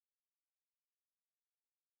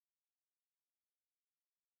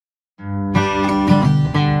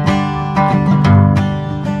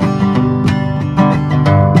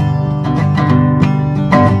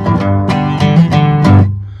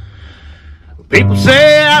People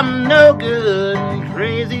say I'm no good and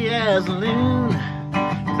crazy as a loon.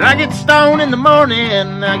 'Cause I get stoned in the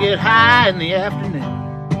morning, I get high in the afternoon.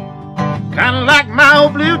 Kinda like my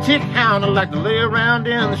old blue tick hound, I like to lay around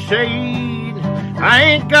in the shade. I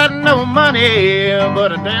ain't got no money,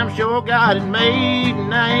 but I damn sure got it made.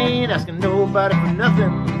 And I ain't asking nobody for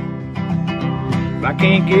nothing if I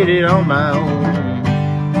can't get it on my own.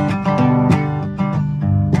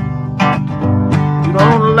 You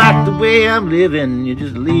don't like the way I'm living, you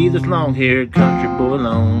just leave this long-haired country boy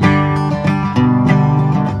alone.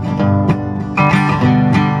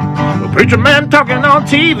 Well, preacher man talking on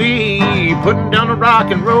TV, putting down the rock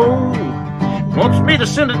and roll. Wants me to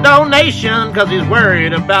send a donation, 'cause he's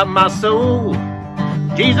worried about my soul.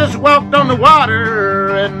 Jesus walked on the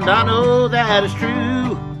water, and I know that is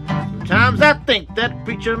true. Sometimes I think that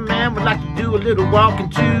preacher man would like to do a little walking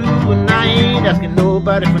too. And I ain't asking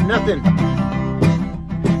nobody for nothing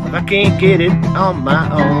if I can't get it on my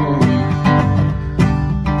own.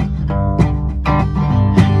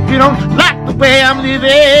 If you don't like the way I'm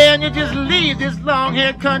living, you just leave this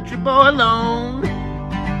long-haired country boy alone.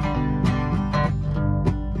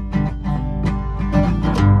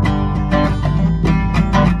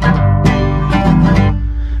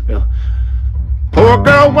 Well, poor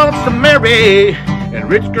girl wants to marry, and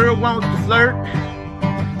rich girl wants to flirt.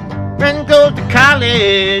 Man goes to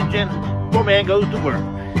college, and poor man goes to work.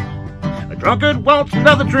 A drunkard wants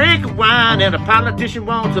another drink of wine, and a politician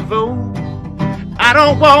wants a vote. I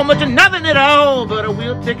don't want much of nothing at all, but I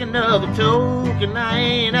will take another toke. And I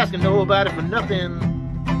ain't asking nobody for nothing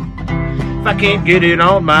if I can't get it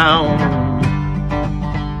on my own.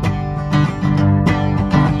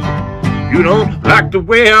 You don't like the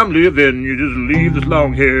way I'm living, you just leave this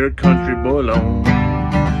long-haired country boy alone.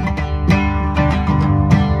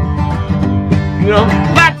 You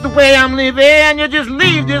don't like the way I'm living, you just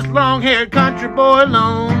leave this long-haired country boy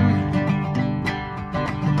alone.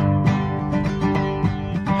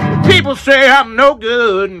 People say I'm no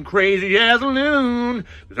good and crazy as a loon,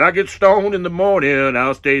 'cause I get stoned in the morning,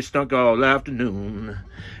 I'll stay stunk all afternoon.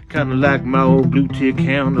 Kinda like my old blue tick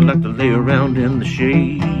hound, I like to lay around in the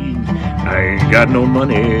shade. I ain't got no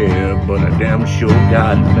money, but I damn sure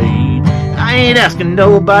got it made. I ain't asking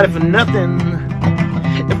nobody for nothing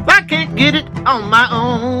if I can't get it on my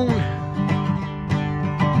own.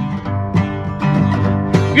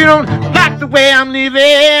 You don't like the way I'm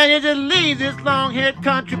living, you just leave this long-haired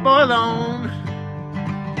country boy alone.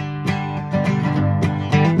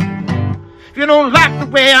 If you don't like the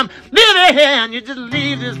way I'm living, you just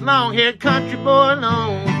leave this long-haired country boy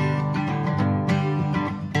alone.